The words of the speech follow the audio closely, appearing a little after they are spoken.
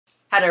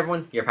Hi there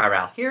everyone, your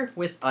Pyral here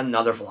with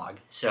another vlog.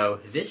 So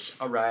this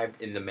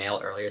arrived in the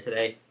mail earlier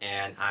today,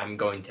 and I'm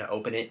going to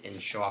open it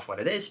and show off what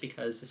it is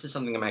because this is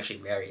something I'm actually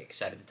very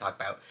excited to talk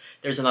about.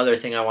 There's another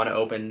thing I want to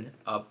open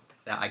up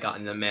that I got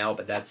in the mail,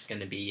 but that's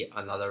going to be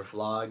another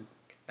vlog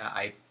that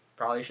I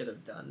probably should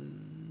have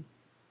done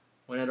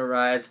when it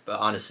arrived, but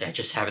honestly I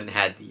just haven't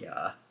had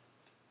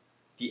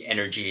the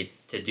energy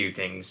to do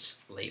things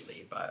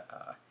lately.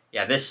 But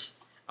yeah,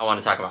 I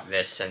want to talk about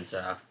this since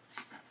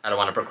I don't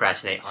want to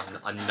procrastinate on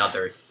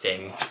another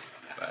thing.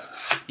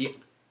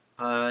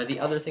 But the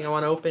other thing I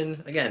want to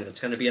open, again, it's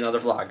going to be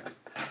another vlog.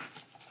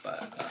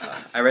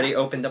 But I already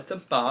opened up the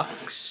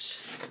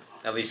box,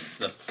 at least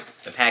the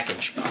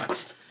package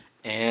box,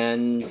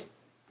 and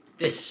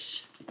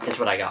this is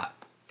what I got.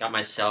 Got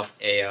myself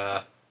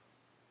a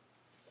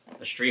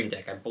Stream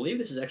Deck. I believe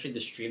this is actually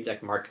the Stream Deck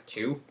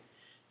MK.2.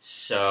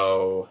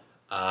 So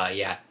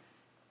yeah.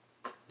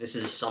 This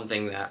is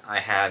something that I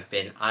have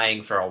been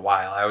eyeing for a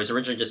while. I was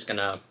originally just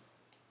gonna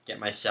get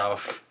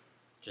myself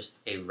just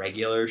a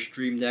regular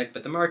Stream Deck,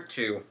 but the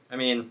MK.2, I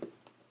mean,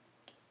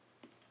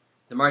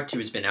 the MK.2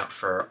 has been out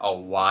for a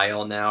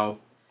while now,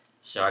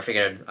 so I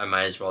figured I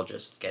might as well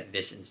just get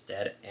this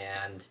instead.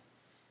 And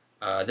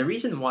the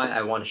reason why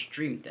I want a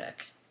Stream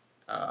Deck,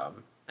 I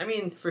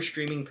mean, for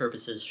streaming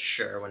purposes,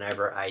 sure,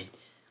 whenever I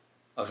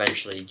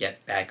eventually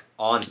get back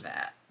on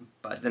that.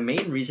 But the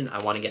main reason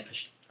I wanted to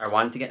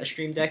get a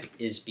Stream Deck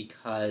is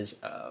because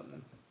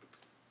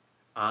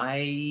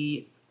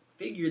I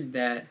figured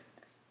that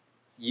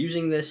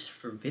using this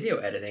for video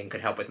editing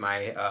could help with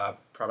my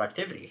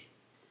productivity.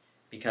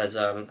 Because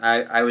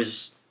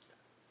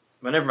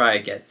whenever I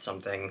get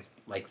something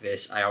like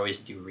this, I always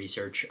do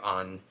research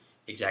on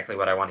exactly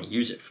what I want to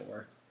use it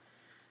for.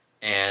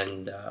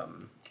 And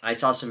I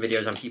saw some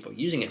videos on people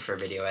using it for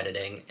video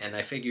editing, and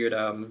I figured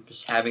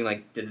just having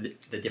like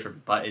the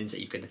different buttons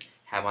that you could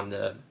have on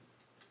the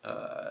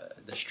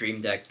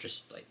Stream Deck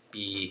just like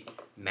be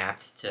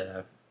mapped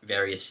to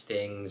various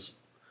things,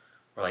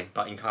 or like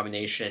button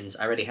combinations.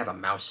 I already have a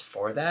mouse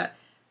for that,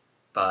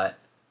 but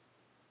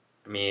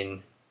I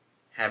mean,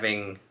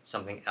 having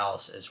something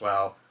else as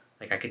well,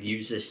 like I could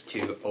use this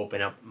to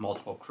open up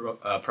multiple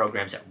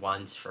programs at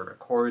once for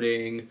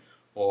recording,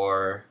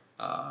 or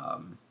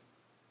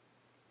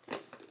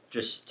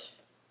just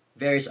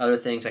various other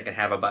things. I could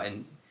have a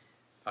button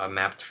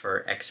mapped for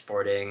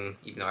exporting,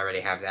 even though I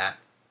already have that.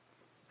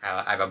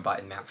 I have a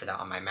button map for that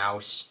on my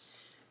mouse,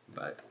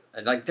 but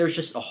like there's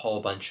just a whole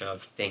bunch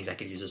of things I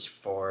could use this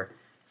for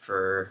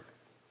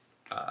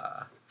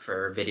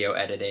video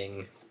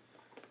editing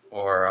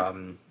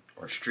or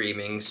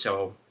streaming.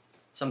 So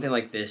something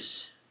like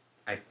this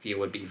I feel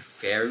would be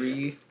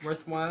very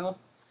worthwhile.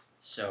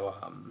 So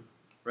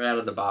right out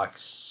of the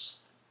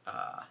box,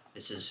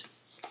 this is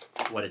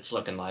what it's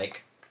looking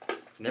like. I've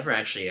never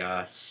actually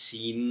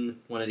seen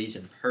one of these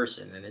in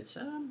person, and it's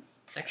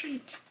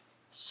actually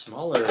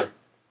smaller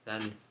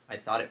than I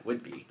thought it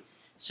would be.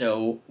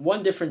 So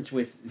one difference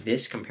with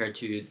this compared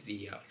to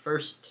the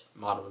first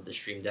model of the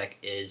Stream Deck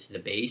is the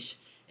base.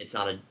 It's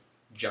not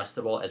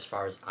adjustable as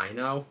far as I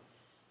know.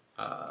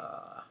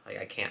 Like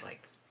I can't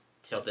like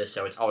tilt this,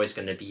 so it's always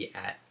going to be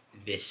at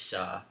this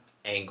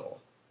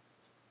angle.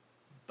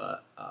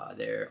 But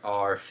there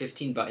are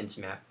 15 buttons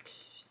mapped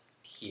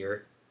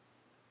here,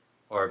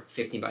 or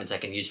 15 buttons I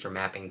can use for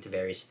mapping to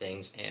various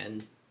things,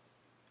 and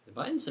the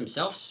buttons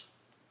themselves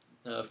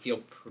feel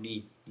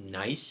pretty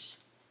nice.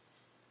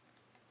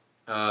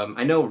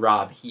 I know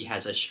Rob, he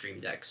has a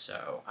Stream Deck,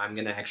 so I'm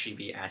going to actually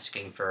be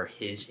asking for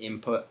his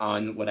input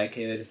on what I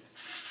could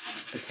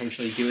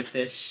potentially do with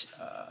this.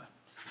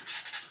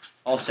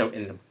 Also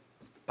in the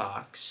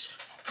box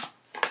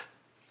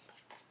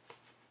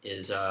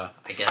is, I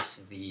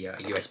guess, the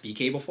USB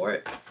cable for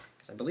it,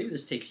 because I believe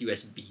this takes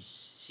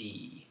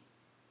USB-C,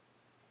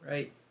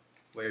 right?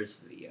 Where's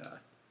the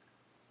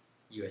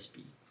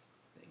USB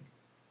thing?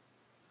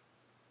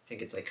 I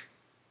think it's like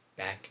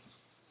back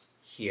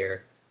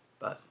here,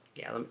 but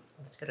yeah,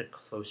 let's get a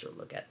closer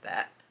look at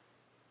that.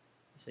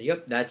 So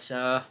yep, that's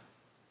the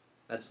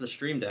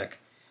Stream Deck.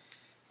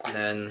 And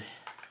then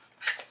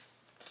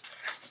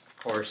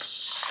of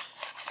course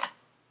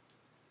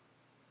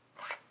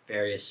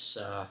various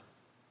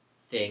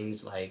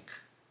things like,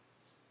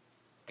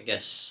 I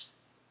guess,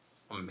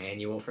 a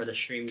manual for the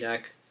Stream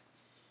Deck.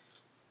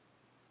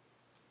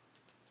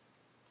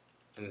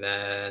 And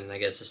then I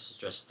guess this is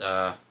just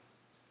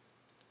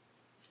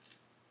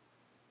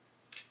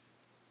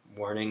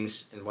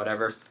warnings and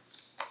whatever.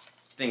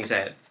 Things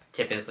that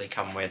typically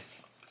come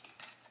with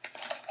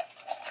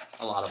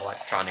a lot of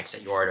electronics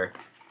that you order.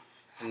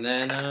 And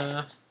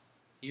then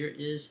here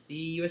is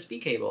the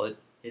USB cable. It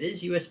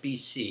is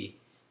USB-C,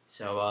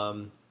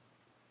 so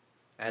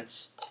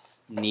that's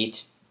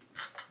neat.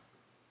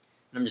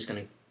 And I'm just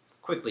gonna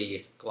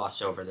quickly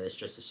gloss over this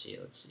just to see.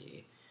 Let's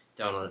see.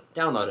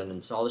 Download and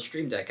install the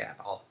Stream Deck app.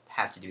 I'll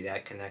have to do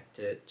that. Connect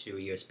it to a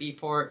USB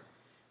port.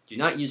 Do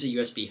not use a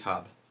USB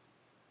hub.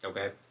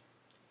 Okay.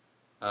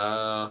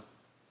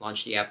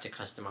 launch the app to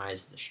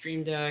customize the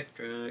Stream Deck.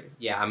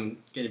 Yeah, I'm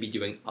going to be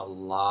doing a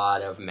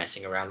lot of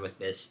messing around with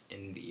this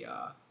in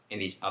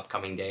these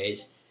upcoming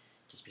days,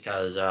 just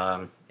because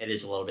it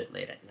is a little bit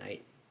late at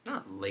night.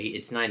 Not late,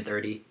 it's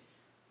 9:30.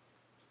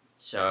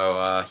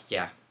 So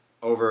yeah,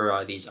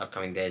 over these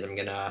upcoming days, I'm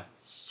gonna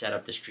set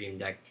up the Stream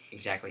Deck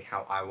exactly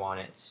how I want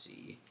it. Let's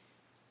see,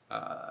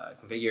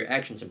 configure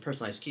actions and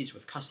personalized keys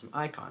with custom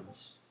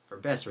icons. For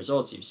best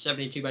results, use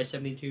 72 by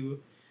 72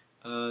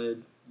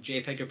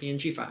 JPEG or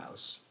PNG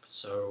files.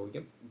 So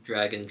yep,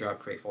 drag and drop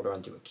create folder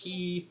onto a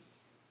key.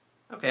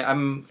 Okay,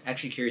 I'm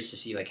actually curious to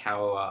see like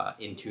how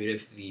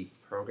intuitive the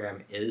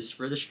program is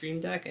for the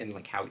Stream Deck and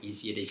like how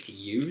easy it is to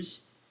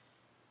use.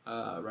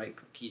 Right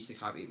keys to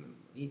copy.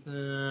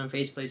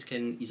 Faceplates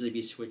can easily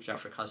be switched out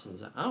for custom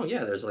design. Oh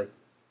yeah, there's like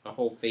a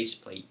whole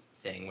faceplate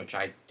thing, which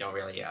I don't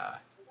really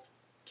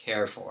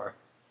care for.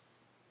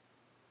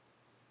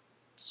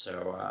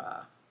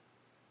 So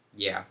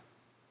yeah,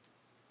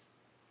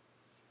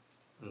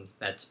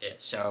 that's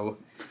it. So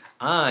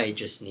I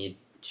just need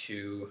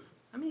to,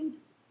 I mean,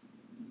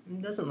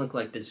 it doesn't look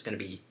like there's going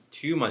to be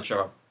too much of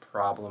a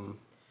problem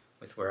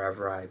with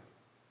wherever I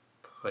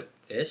put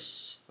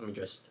this. Let me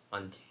just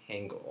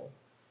untangle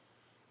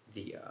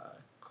the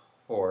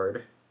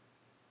cord.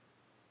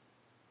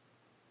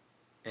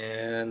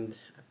 And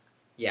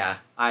yeah,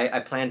 I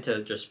plan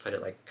to just put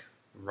it like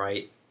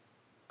right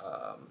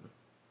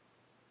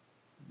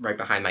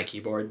behind my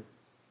keyboard,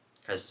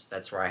 because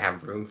that's where I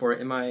have room for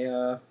it in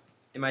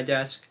my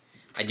desk.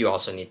 I do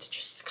also need to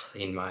just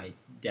clean my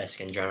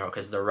desk in general,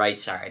 because the right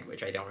side,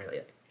 which I don't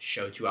really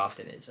show too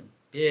often, is a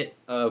bit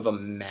of a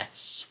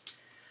mess.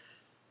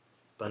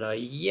 But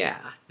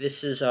yeah,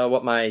 this is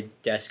what my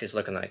desk is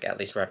looking like, at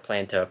least where I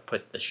plan to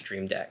put the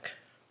Stream Deck.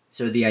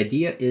 So the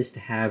idea is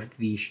to have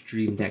the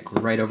Stream Deck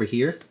right over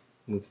here.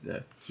 Move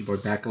the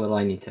keyboard back a little.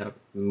 I need to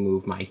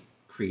move my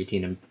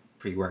creatine and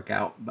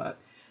pre-workout, but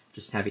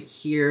just have it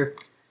here.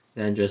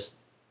 Then just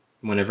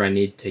whenever I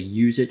need to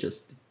use it,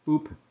 just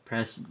boop,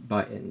 press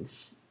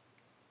buttons.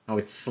 Oh,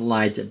 it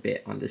slides a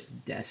bit on this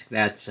desk.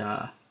 That's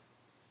gonna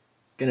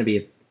be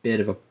a bit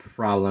of a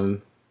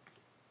problem.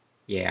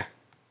 Yeah,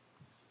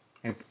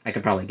 I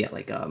could probably get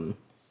like a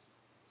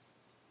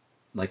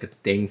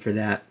thing for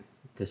that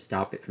to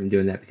stop it from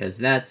doing that, because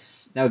that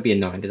would be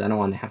annoying, because I don't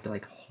want to have to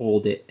like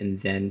hold it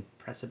and then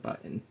press a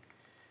button.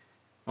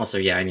 Also,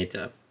 yeah, I need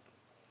to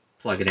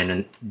plug it in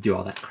and do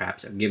all that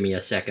crap, so give me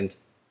a second.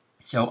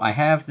 So I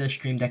have the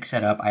Stream Deck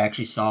set up. I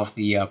actually solved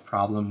the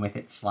problem with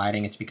it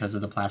sliding. It's because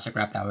of the plastic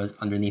wrap that was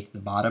underneath the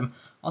bottom.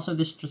 Also,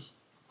 this just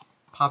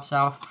pops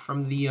out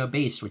from the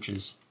base, which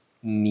is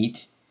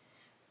neat.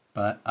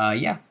 But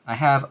yeah, I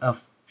have a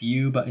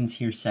few buttons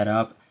here set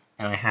up,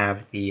 and I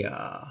have the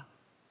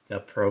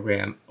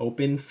program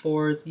open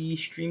for the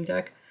Stream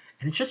Deck.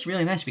 And it's just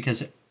really nice,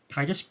 because if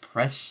I just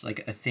press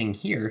like a thing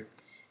here,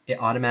 it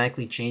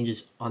automatically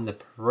changes on the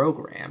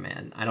program,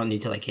 and I don't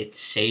need to like hit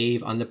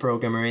save on the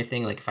program or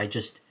anything. Like if I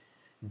just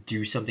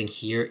do something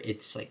here,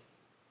 it's like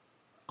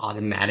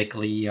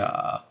automatically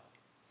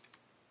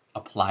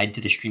applied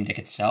to the Stream Deck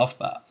itself.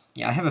 But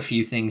yeah, I have a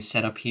few things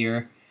set up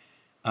here.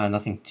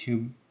 Nothing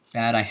too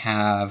bad. I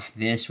have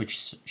this,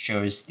 which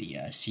shows the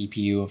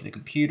CPU of the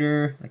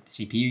computer, like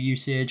the CPU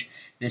usage.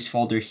 This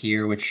folder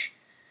here, which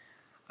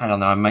I don't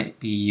know, it might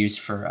be used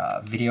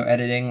for video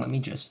editing. Let me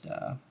just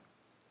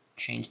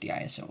change the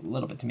ISO a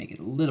little bit to make it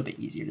a little bit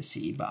easier to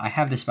see. But I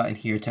have this button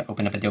here to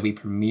open up Adobe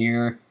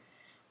Premiere.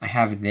 I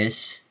have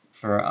this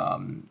for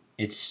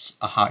it's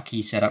a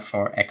hotkey set up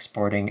for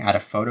exporting out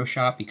of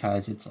Photoshop,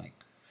 because it's like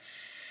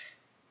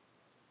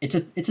it's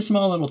a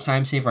small little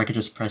time saver. I could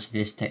just press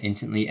this to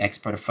instantly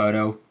export a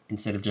photo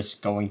instead of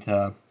just going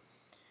to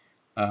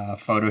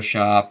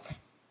Photoshop,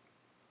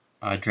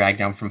 drag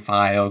down from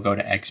file, go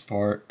to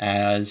export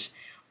as,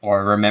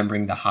 or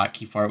remembering the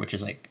hotkey for it, which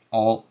is like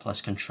Alt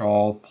plus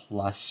Control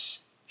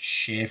plus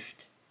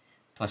Shift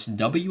plus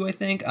W, I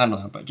think. I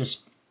don't know, but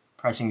just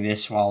pressing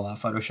this while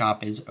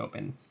Photoshop is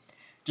open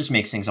just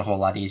makes things a whole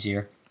lot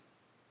easier.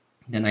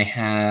 Then I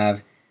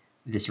have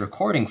this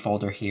recording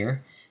folder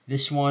here.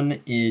 This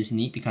one is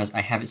neat because I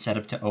have it set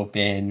up to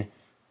open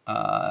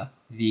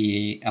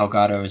the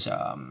Elgato's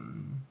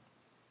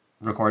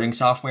recording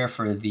software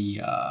for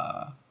the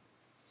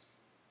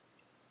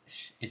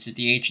is it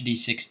the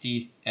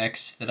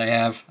HD60X that I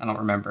have? I don't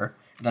remember.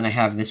 Then I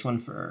have this one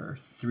for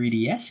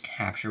 3DS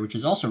capture, which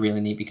is also really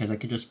neat because I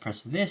could just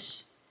press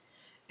this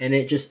and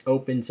it just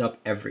opens up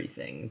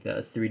everything.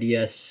 The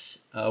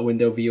 3DS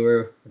window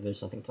viewer, if there's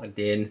something plugged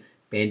in,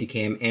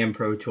 Bandicam, and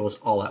Pro Tools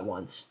all at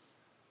once.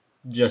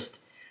 Just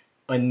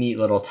a neat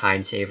little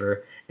time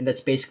saver. And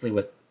that's basically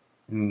what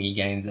me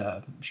getting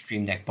the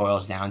Stream Deck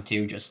boils down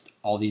to. Just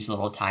all these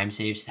little time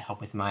saves to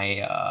help with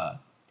my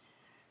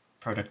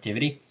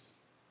productivity.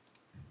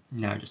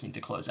 Now I just need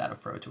to close out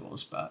of Pro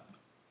Tools, but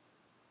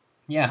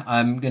yeah,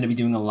 I'm going to be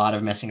doing a lot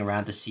of messing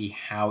around to see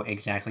how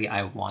exactly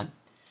I want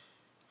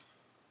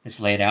this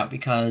laid out,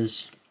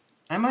 because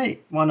I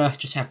might want to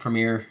just have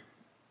Premiere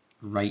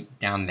right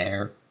down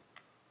there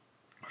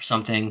or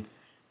something,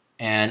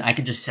 and I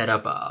could just set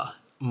up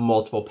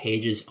multiple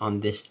pages on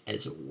this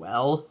as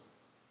well.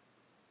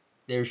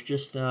 There's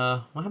just,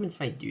 what happens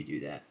if I do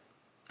that?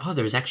 Oh,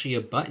 there's actually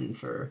a button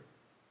for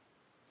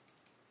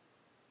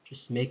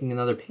just making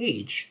another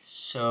page.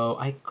 So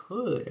I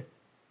could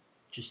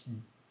just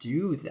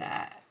do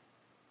that.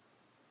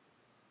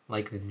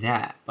 Like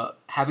that. But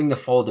having the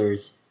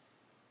folders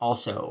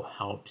also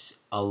helps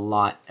a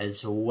lot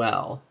as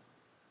well.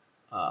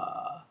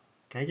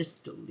 Can I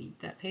just delete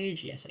that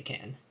page? Yes, I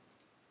can.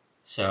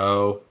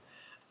 So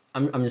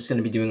I'm just going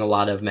to be doing a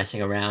lot of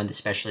messing around,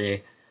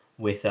 especially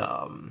with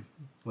some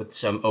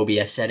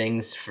OBS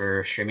settings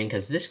for streaming,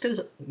 because this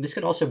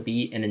could also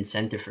be an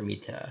incentive for me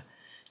to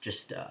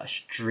just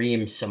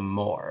stream some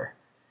more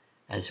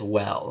as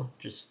well.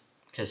 Just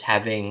because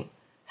having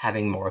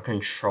more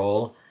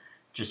control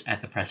just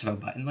at the press of a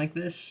button like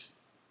this,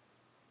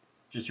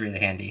 just really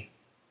handy.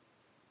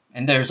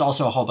 And there's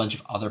also a whole bunch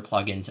of other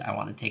plugins I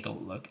want to take a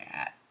look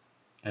at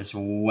as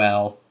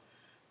well.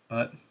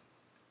 But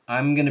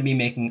I'm going to be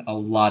making a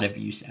lot of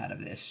use out of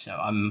this, so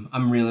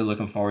I'm really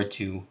looking forward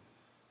to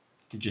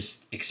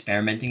just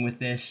experimenting with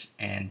this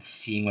and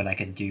seeing what I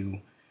could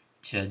do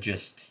to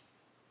just,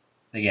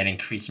 again,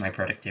 increase my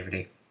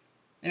productivity.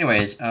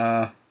 Anyways,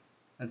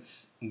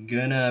 that's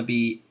gonna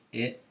be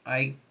it,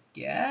 I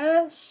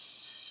guess.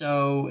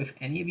 So if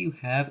any of you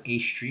have a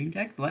Stream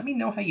Deck, let me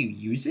know how you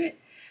use it,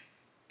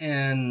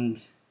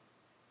 and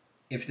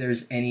if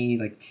there's any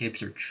like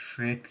tips or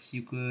tricks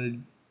you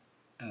could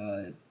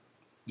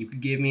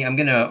give me. I'm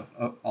gonna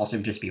also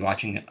just be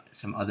watching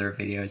some other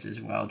videos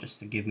as well, just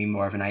to give me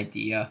more of an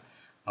idea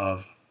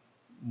of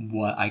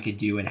what I could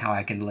do and how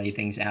I can lay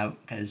things out,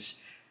 because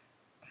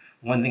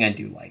one thing I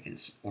do like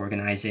is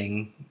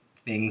organizing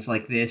things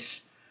like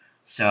this.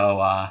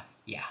 So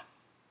yeah.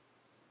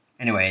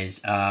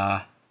 Anyways,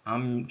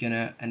 I'm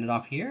gonna end it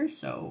off here,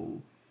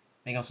 so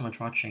thank you all so much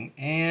for watching,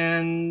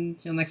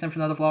 and see you next time for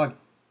another vlog.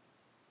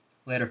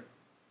 Later.